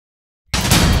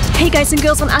Hey guys and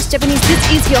girls on Ask Japanese,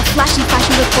 this is your flashy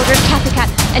fashion reporter Cathy Cat,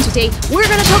 and today we're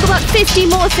gonna talk about 50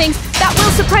 more things that will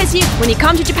surprise you when you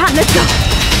come to Japan. Let's go!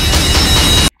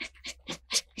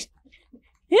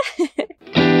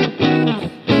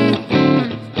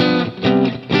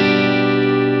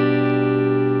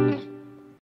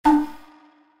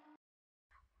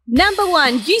 Number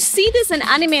 1, you see this in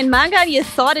anime and manga and you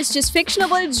thought it's just fictional,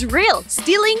 but it's real.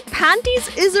 Stealing panties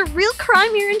is a real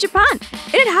crime here in Japan.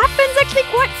 And it happens actually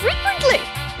quite frequently.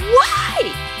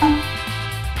 Why?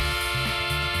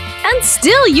 And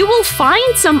still, you will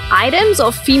find some items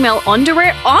of female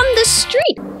underwear on the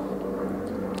street.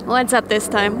 What's up this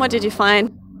time? What did you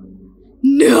find?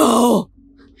 No!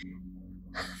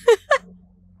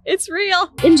 It's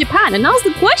real. In Japan, and now's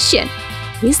the question.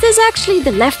 Is this actually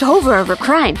the leftover of a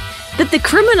crime? Did the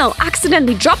criminal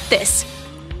accidentally drop this?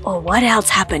 Or what else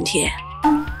happened here?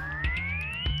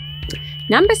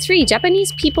 Number 3,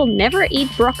 Japanese people never eat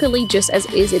broccoli just as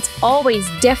is. It's always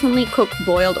definitely cooked,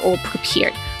 boiled, or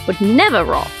prepared, but never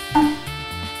raw.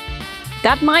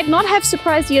 That might not have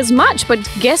surprised you as much, but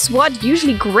guess what?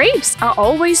 Usually grapes are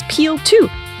always peeled too.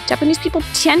 Japanese people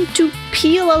tend to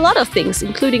peel a lot of things,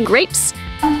 including grapes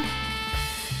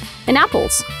and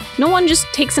apples. No one just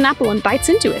takes an apple and bites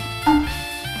into it.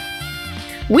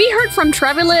 We heard from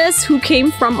travelers who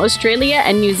came from Australia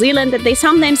and New Zealand that they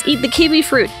sometimes eat the kiwi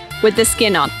fruit with the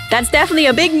skin on. That's definitely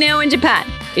a big no in Japan.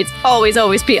 It's always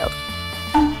peeled.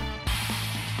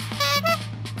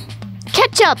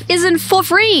 Ketchup isn't for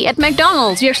free at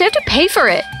McDonald's. You actually have to pay for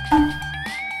it.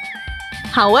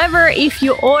 However, if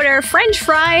you order French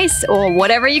fries or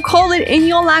whatever you call it in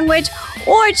your language,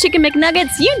 or chicken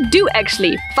McNuggets, you do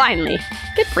actually, finally,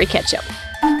 get free ketchup.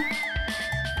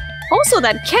 Also,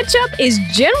 that ketchup is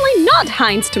generally not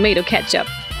Heinz tomato ketchup.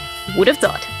 Would have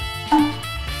thought.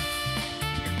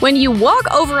 When you walk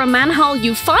over a manhole,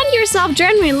 you find yourself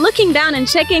generally looking down and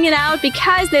checking it out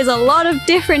because there's a lot of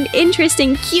different,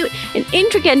 interesting, cute, and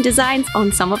intricate designs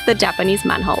on some of the Japanese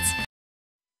manholes.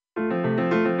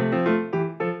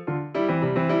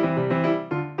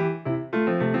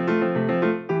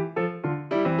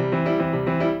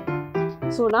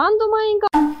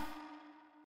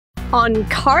 On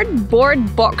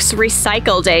Cardboard Box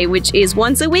Recycle Day, which is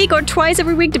once a week or twice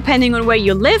every week depending on where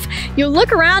you live, you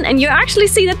look around and you actually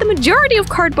see that the majority of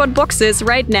cardboard boxes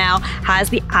right now has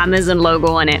the Amazon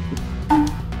logo on it.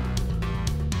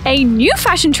 A new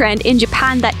fashion trend in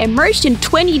Japan that emerged in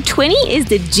 2020 is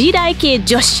the Jidaike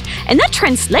Joshi, and that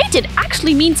translated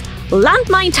actually means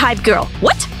landmine type girl.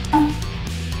 What?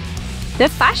 The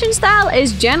fashion style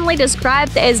is generally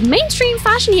described as mainstream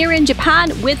fashion here in Japan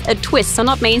with a twist, so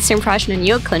not mainstream fashion in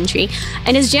your country,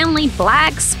 and is generally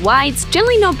blacks, whites,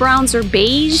 generally no browns or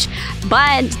beige,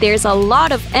 but there's a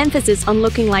lot of emphasis on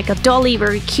looking like a dolly,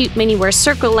 very cute, many wear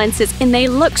circle lenses, and they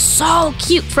look so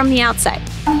cute from the outside.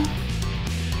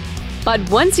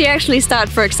 But once you actually start,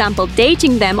 for example,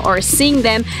 dating them or seeing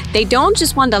them, they don't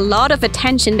just want a lot of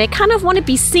attention, they kind of want to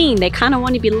be seen, they kind of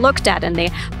want to be looked at, and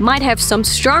they might have some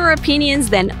stronger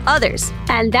opinions than others.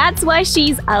 And that's why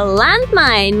she's a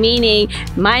landmine, meaning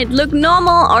might look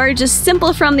normal or just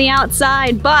simple from the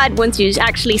outside, but once you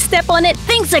actually step on it,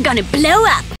 things are gonna blow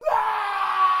up.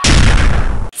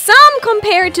 Some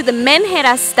compare it to the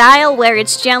menhera style, where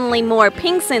it's generally more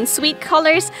pinks and sweet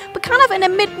colors, but kind of in a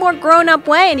bit more grown-up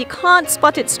way, and you can't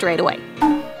spot it straight away.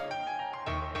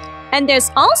 And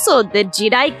there's also the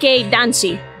Jidaike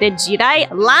Danshi, the Jirai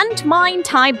landmine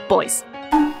type boys.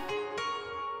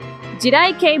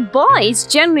 Jidaike boys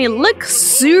generally look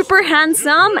super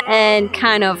handsome and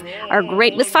kind of are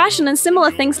great with fashion and similar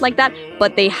things like that,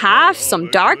 but they have some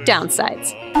dark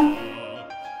downsides.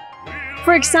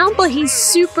 For example, he's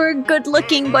super good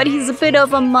looking, but he's a bit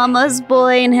of a mama's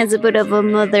boy and has a bit of a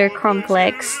mother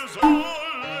complex.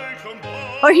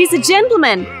 Or he's a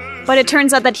gentleman, but it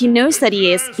turns out that he knows that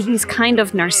he is, and he's kind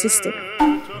of narcissistic.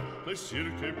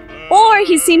 Or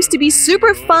he seems to be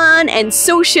super fun and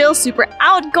social, super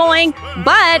outgoing,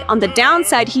 but on the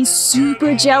downside, he's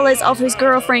super jealous of his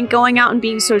girlfriend going out and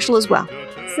being social as well.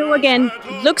 So again,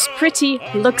 looks pretty,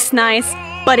 looks nice,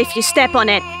 but if you step on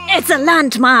it, it's a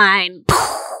landmine!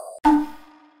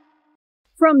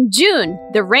 From June,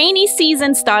 the rainy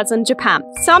season starts in Japan.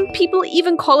 Some people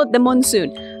even call it the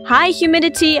monsoon. High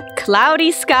humidity,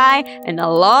 cloudy sky, and a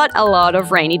lot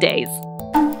of rainy days.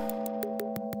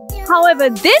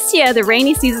 However, this year the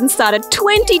rainy season started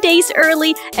 20 days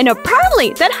early, and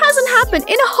apparently that hasn't happened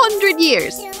in 100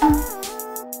 years.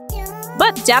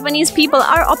 But Japanese people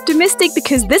are optimistic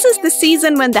because this is the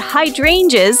season when the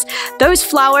hydrangeas, those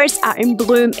flowers, are in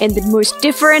bloom in the most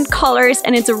different colors,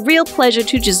 and it's a real pleasure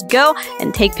to just go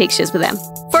and take pictures with them.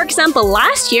 For For example,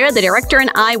 last year, the director and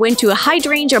I went to a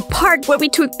hydrangea park where we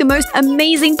took the most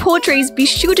amazing portraits. Be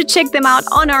sure to check them out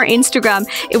on our Instagram.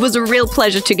 It was a real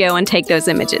pleasure to go and take those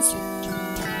images.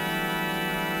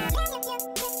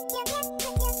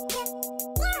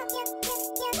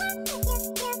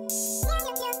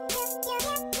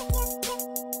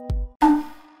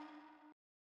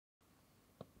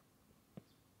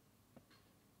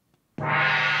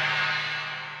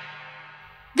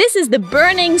 This is the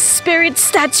burning spirit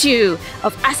statue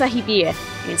of Asahi beer.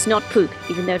 And it's not poop,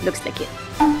 even though it looks like it.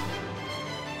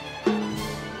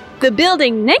 The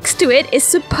building next to it is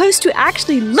supposed to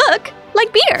actually look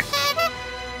like beer.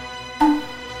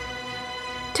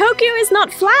 Tokyo is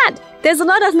not flat. There's a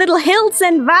lot of little hills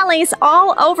and valleys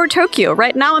all over Tokyo.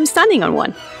 Right now I'm standing on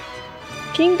one.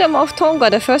 Kingdom of Tonga,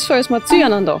 the first floor is Matsuya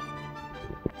Nando.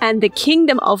 And the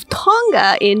Kingdom of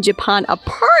Tonga in Japan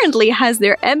apparently has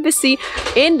their embassy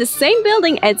in the same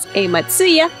building as a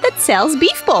Matsuya that sells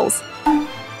beef balls.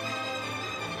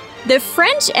 The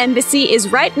French embassy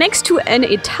is right next to an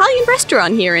Italian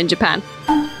restaurant here in Japan.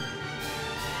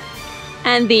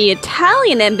 And the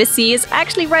Italian embassy is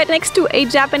actually right next to a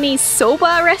Japanese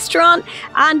soba restaurant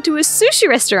and to a sushi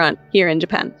restaurant here in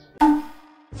Japan.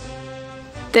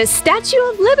 The Statue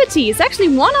of Liberty is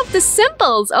actually one of the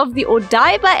symbols of the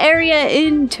Odaiba area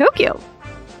in Tokyo.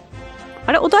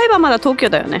 あれ、Odaiba まだ東京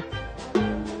だよね。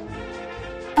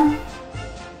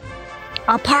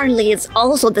Apparently, it's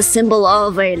also the symbol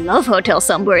of a love hotel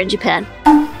somewhere in Japan.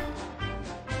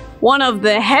 One of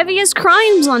the heaviest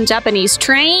crimes on Japanese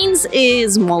trains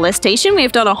is molestation.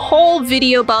 We've done a whole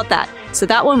video about that, so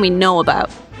that one we know about.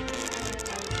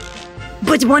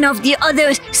 But one of the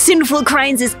other sinful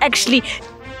crimes is actually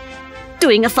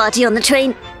doing a party on the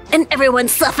train, and everyone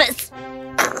suffers.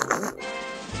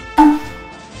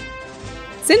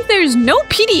 Since there's no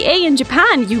PDA in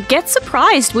Japan, you get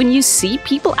surprised when you see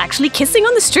people actually kissing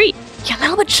on the street. You're a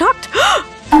little bit shocked.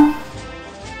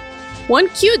 One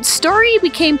cute story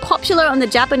became popular on the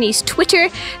Japanese Twitter.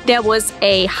 There was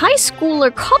a high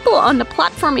schooler couple on the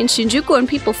platform in Shinjuku and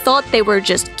people thought they were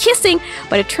just kissing,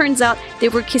 but it turns out they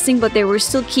were kissing but they were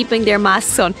still keeping their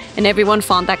masks on, and everyone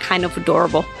found that kind of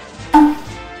adorable.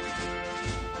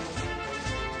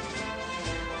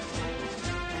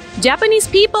 Japanese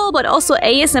people, but also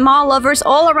ASMR lovers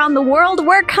all around the world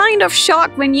were kind of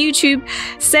shocked when YouTube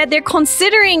said they're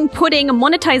considering putting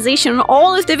monetization on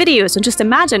all of the videos. And just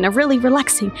imagine a really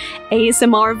relaxing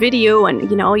ASMR video and,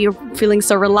 you know, you're feeling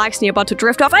so relaxed and you're about to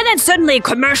drift off and then suddenly a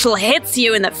commercial hits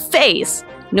you in the face.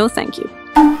 No thank you.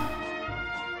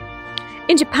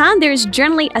 In Japan, there is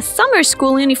generally a summer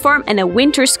school uniform and a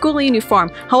winter school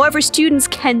uniform. However, students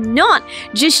cannot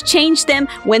just change them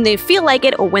when they feel like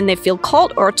it or when they feel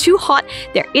cold or too hot.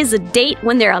 There is a date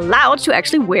when they're allowed to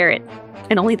actually wear it.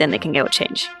 And only then they can go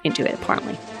change into it,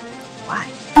 apparently. Why?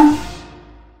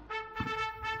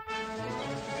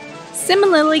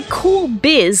 Similarly, Cool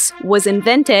Biz was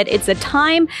invented. It's a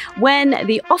time when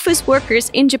the office workers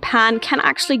in Japan can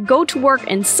actually go to work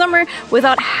in summer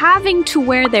without having to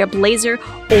wear their blazer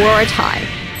or a tie.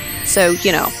 So,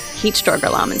 you know, heat stroke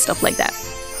alarm and stuff like that.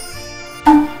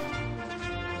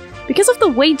 Because of the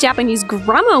way Japanese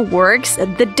grammar works,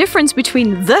 the difference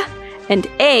between the and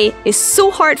a is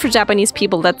so hard for Japanese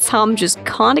people that some just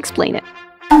can't explain it.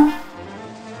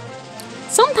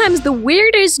 Sometimes the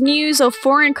weirdest news of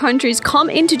foreign countries come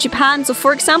into Japan. So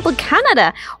for example,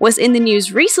 Canada was in the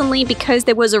news recently because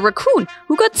there was a raccoon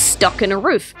who got stuck in a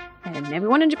roof. And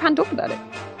everyone in Japan talked about it.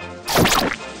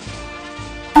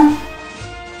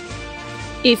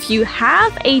 If you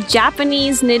have a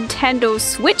Japanese Nintendo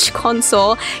Switch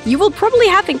console, you will probably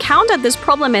have encountered this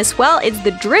problem as well. It's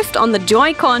the drift on the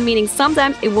Joy-Con, meaning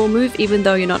sometimes it will move even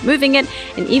though you're not moving it.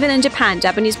 And even in Japan,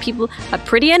 Japanese people are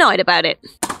pretty annoyed about it.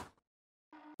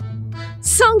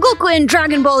 Son Goku in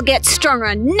Dragon Ball gets stronger,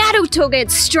 Naruto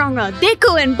gets stronger,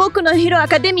 Deku in Boku no Hero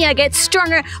Academia gets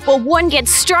stronger, but one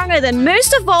gets stronger than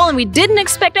most of all and we didn't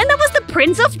expect, and that was the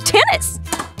Prince of Tennis!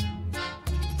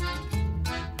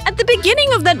 At the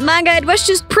beginning of that manga, it was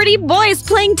just pretty boys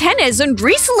playing tennis, and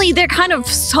recently they're kind of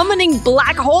summoning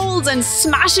black holes and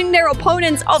smashing their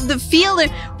opponents off the field,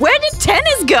 and where did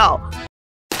tennis go?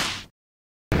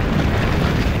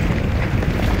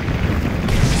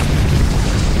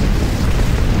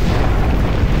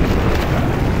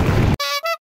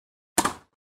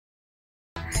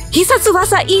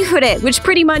 Hisatsuwasa Infure, which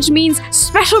pretty much means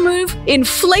special move,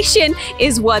 inflation,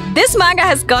 is what this manga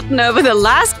has gotten over the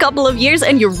last couple of years,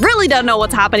 and you really don't know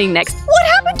what's happening next. What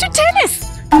happened to tennis?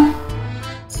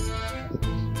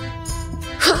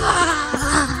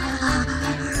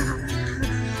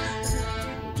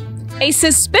 A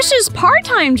suspicious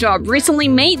part-time job recently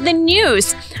made the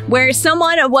news. where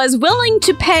someone was willing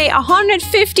to pay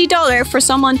 $150 for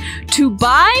someone to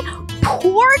buy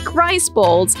pork rice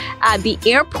balls at the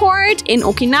airport in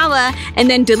Okinawa and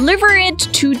then deliver it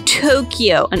to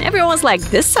Tokyo. And everyone was like,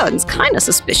 this sounds kind of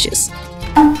suspicious.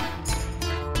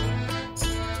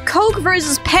 Coke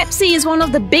versus Pepsi is one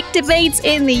of the big debates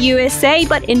in the USA,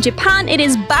 but in Japan it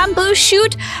is bamboo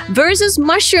shoot versus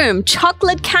mushroom.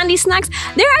 Chocolate candy snacks,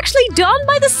 they're actually done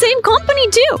by the same company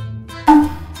too.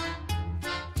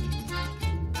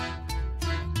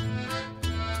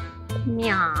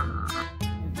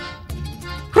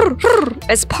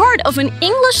 As part of an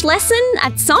English lesson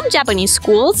at some Japanese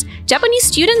schools, Japanese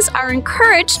students are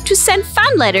encouraged to send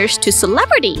fan letters to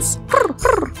celebrities.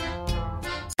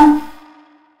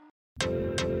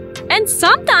 And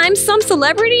sometimes some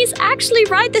celebrities actually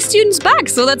write the students back,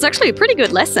 so that's actually a pretty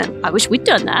good lesson. I wish we'd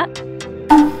done that.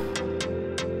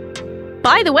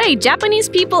 By the way, Japanese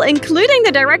people, including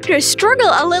the director, struggle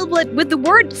a little bit with the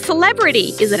word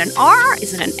celebrity. Is it an R?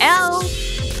 Is it an L?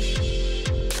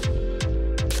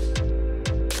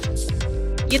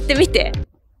 言ってみて。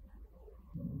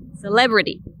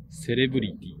Celebrity.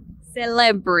 Celebrity.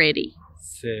 Celebrity.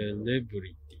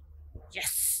 Celebrity.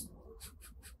 Yes.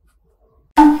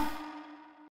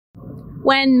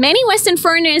 When many Western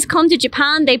foreigners come to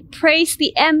Japan, they place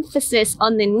the emphasis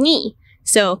on the ni.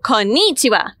 So,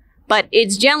 konnichiwa. But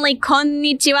it's generally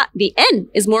konnichiwa. The N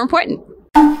is more important.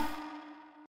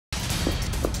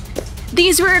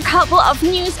 These were a couple of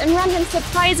news and random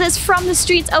surprises from the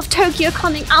streets of Tokyo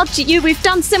coming out to you. We've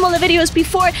done similar videos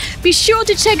before. Be sure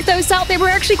to check those out. They were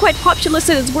actually quite popular,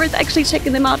 so it's worth actually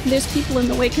checking them out. And there's people in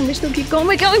the way. Can we still keep going?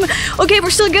 We're going. Okay, we're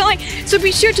still going. So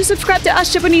be sure to subscribe to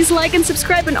Us Japanese, like and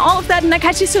subscribe and all of that. And I'll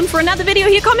catch you soon for another video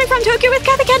here coming from Tokyo with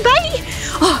Cathy Cat. Bye!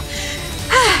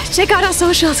 Oh, check out our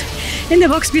socials in the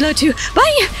box below too.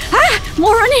 Bye!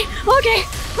 More running. Okay.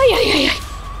 Ay, ay, ay, ay.